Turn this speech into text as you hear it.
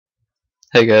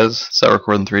Hey guys, it's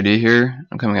Recording 3D here.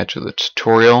 I'm coming at you with a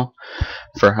tutorial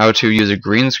for how to use a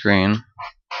green screen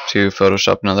to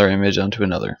Photoshop another image onto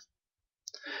another.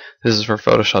 This is for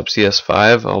Photoshop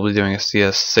CS5. I'll be doing a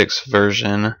CS6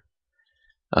 version.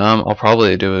 I'll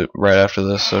probably do it right after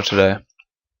this, so today.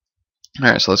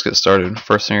 Alright, so let's get started.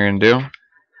 First thing you're going to do,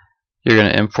 you're going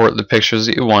to import the pictures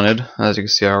that you wanted. As you can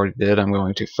see, I already did. I'm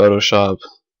going to Photoshop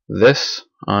this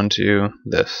onto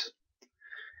this.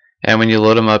 And when you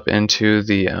load them up into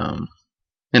the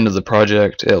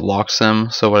project, it locks them.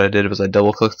 So what I did was I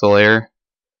double-clicked the layer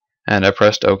and I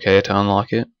pressed OK to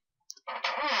unlock it.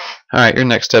 Alright, your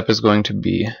next step is going to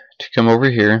be to come over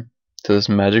here to this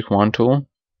magic wand tool.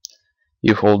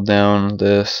 You hold down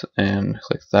this and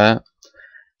click that.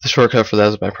 The shortcut for that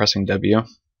is by pressing W.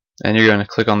 And you're going to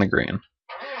click on the green.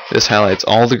 This highlights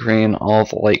all the green, all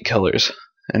the light colors.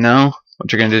 And now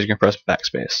what you're going to do is you're going to press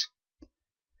backspace.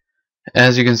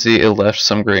 As you can see, it left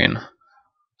some green.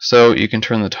 So you can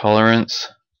turn the tolerance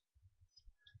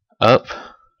up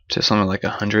to something like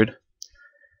 100,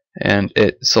 and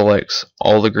it selects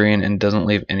all the green and doesn't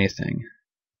leave anything.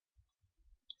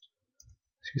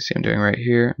 So you see I'm doing right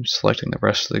here. I'm selecting the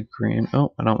rest of the green.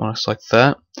 Oh, I don't want to select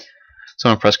that. So I'm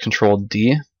going to press Control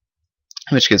D,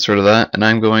 which gets rid of that, and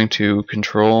I'm going to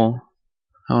oh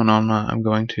no, I'm not. I'm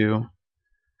going to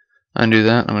undo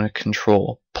that. I'm going to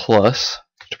Control plus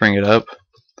to bring it up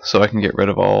so I can get rid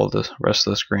of all the rest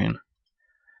of the screen.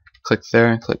 Click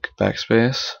there and click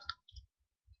backspace.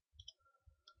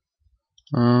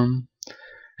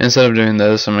 Instead of doing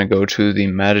this, I'm going to go to the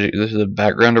this is the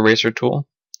background eraser tool.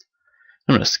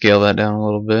 I'm going to scale that down a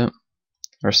little bit,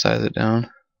 or size it down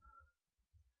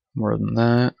more than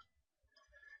that.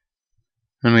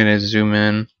 I'm going to zoom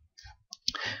in,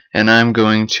 and I'm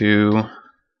going to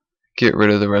get rid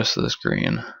of the rest of the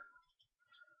screen.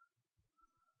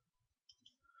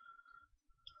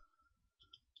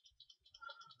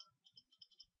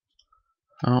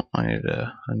 Oh, I need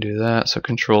to undo that. So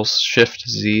Control Shift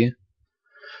Z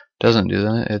doesn't do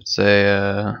that. It's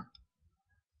a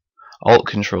Alt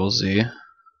Control Z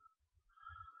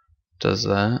does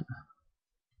that.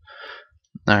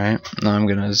 Alright, now I'm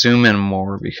gonna zoom in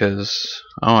more because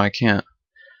I can't.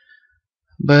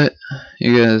 But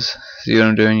you guys see what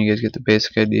I'm doing? You guys get the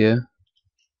basic idea.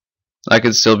 I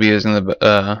could still be using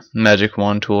the magic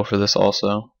wand tool for this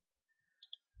also.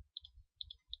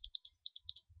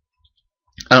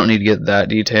 I don't need to get that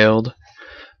detailed,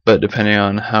 but depending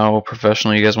on how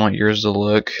professional you guys want yours to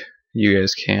look, you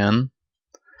guys can.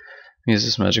 Use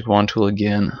this magic wand tool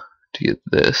again to get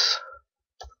this.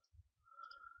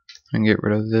 And get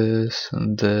rid of this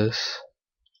and this.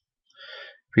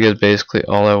 Because basically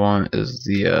all I want is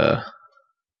the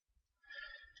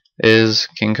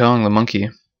King Kong the monkey.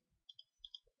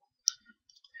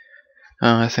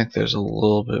 I think there's a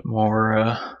little bit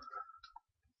more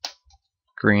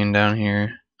green down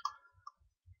here.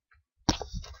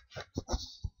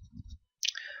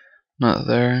 Not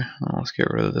there. Let's get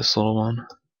rid of this little one.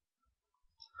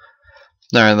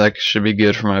 Alright, that should be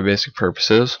good for my basic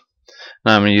purposes.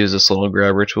 Now I'm going to use this little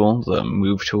grabber tool, the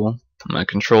move tool. I'm going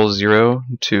to Control 0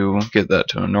 to get that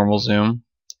to a normal zoom.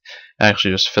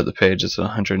 Actually just fit the page, it's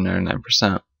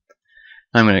 199%.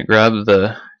 I'm going to grab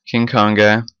the King Kong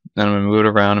guy, then I'm going to move it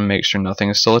around and make sure nothing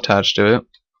is still attached to it.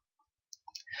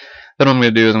 Then what I'm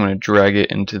going to do is I'm going to drag it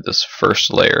into this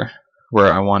first layer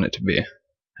where I want it to be.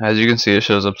 As you can see, it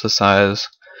shows up the size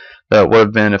that would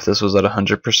have been if this was at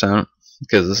 100%,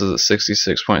 because this is at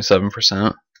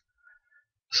 66.7%.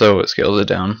 So it scales it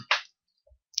down.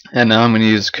 And now I'm going to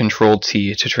use Control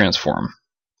T to transform.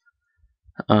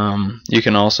 You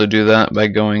can also do that by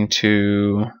going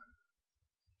to, I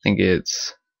think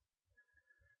it's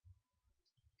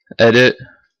Edit,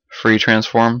 Free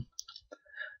Transform.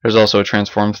 There's also a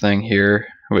transform thing here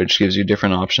which gives you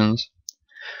different options.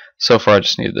 So far I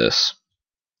just need this.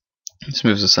 This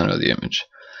moves the center of the image.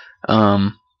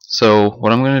 So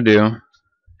what I'm going to do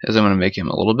is I'm going to make him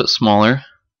a little bit smaller.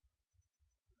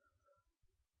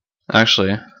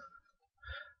 Actually, I'm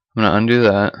going to undo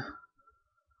that.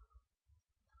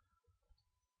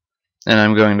 And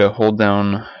I'm going to hold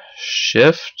down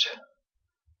Shift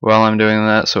while I'm doing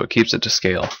that so it keeps it to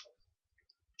scale.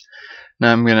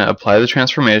 Now I'm going to apply the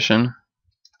transformation.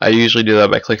 I usually do that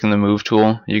by clicking the move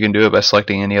tool. You can do it by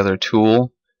selecting any other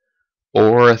tool,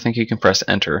 or I think you can press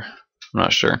enter. I'm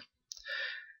not sure.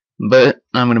 But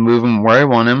I'm going to move him where I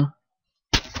want him.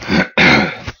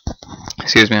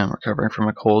 Excuse me, I'm recovering from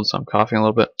a cold, so I'm coughing a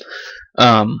little bit.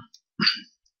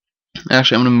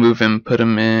 Actually, I'm going to move him, put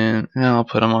him in, I'll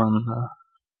put him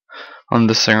on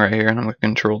this thing right here, and I'm going to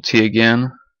Control T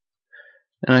again.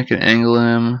 And I can angle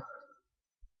him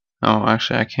Oh,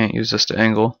 actually, I can't use this to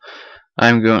angle.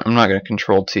 I'm not going to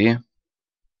Control T.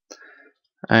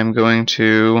 I'm going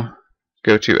to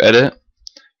go to Edit,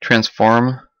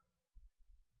 Transform,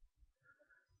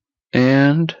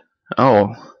 and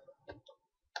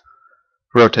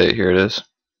Rotate. Here it is.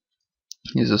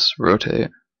 Use this Rotate.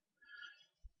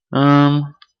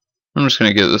 I'm just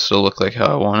going to get this to look like how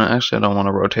I want it. Actually, I don't want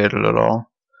to rotate it at all.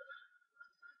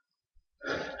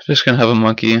 Just going to have a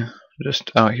monkey just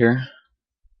out here,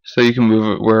 so you can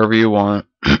move it wherever you want.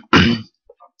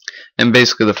 And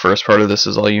basically the first part of this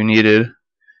is all you needed.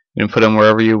 You can put them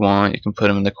wherever you want. You can put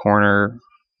them in the corner.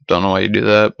 Don't know why you do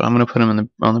that, but I'm going to put them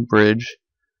on the bridge.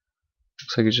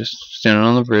 Looks like he's just standing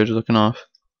on the bridge looking off.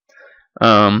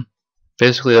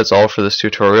 Basically that's all for this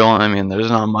tutorial. I mean, there's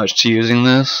not much to using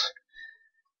this.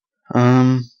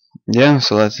 Yeah,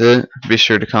 so that's it. Be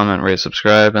sure to comment, rate,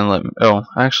 subscribe, and let me... Oh,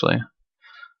 actually,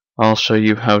 I'll show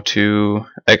you how to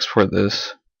export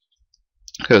this.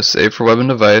 Go save for web and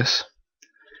device.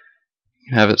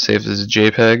 Have it saved as a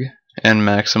JPEG and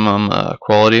maximum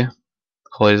quality.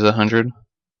 Quality is 100.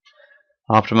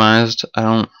 Optimized. I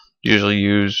don't usually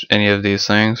use any of these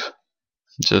things.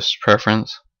 Just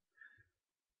preference.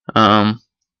 They're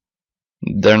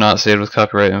not saved with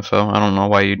copyright info. I don't know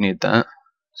why you'd need that.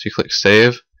 So you click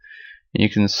save. You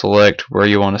can select where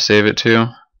you want to save it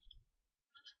to.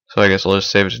 So I guess I'll just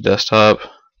save it to desktop.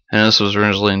 And this was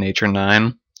originally Nature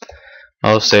 9.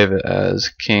 I'll save it as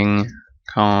King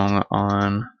Kong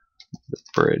on the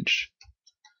bridge.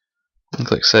 And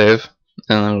click save,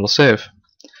 and then it'll save.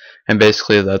 And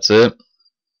basically that's it.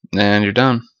 And you're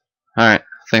done. Alright,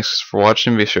 thanks for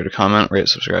watching. Be sure to comment, rate,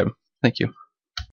 subscribe. Thank you.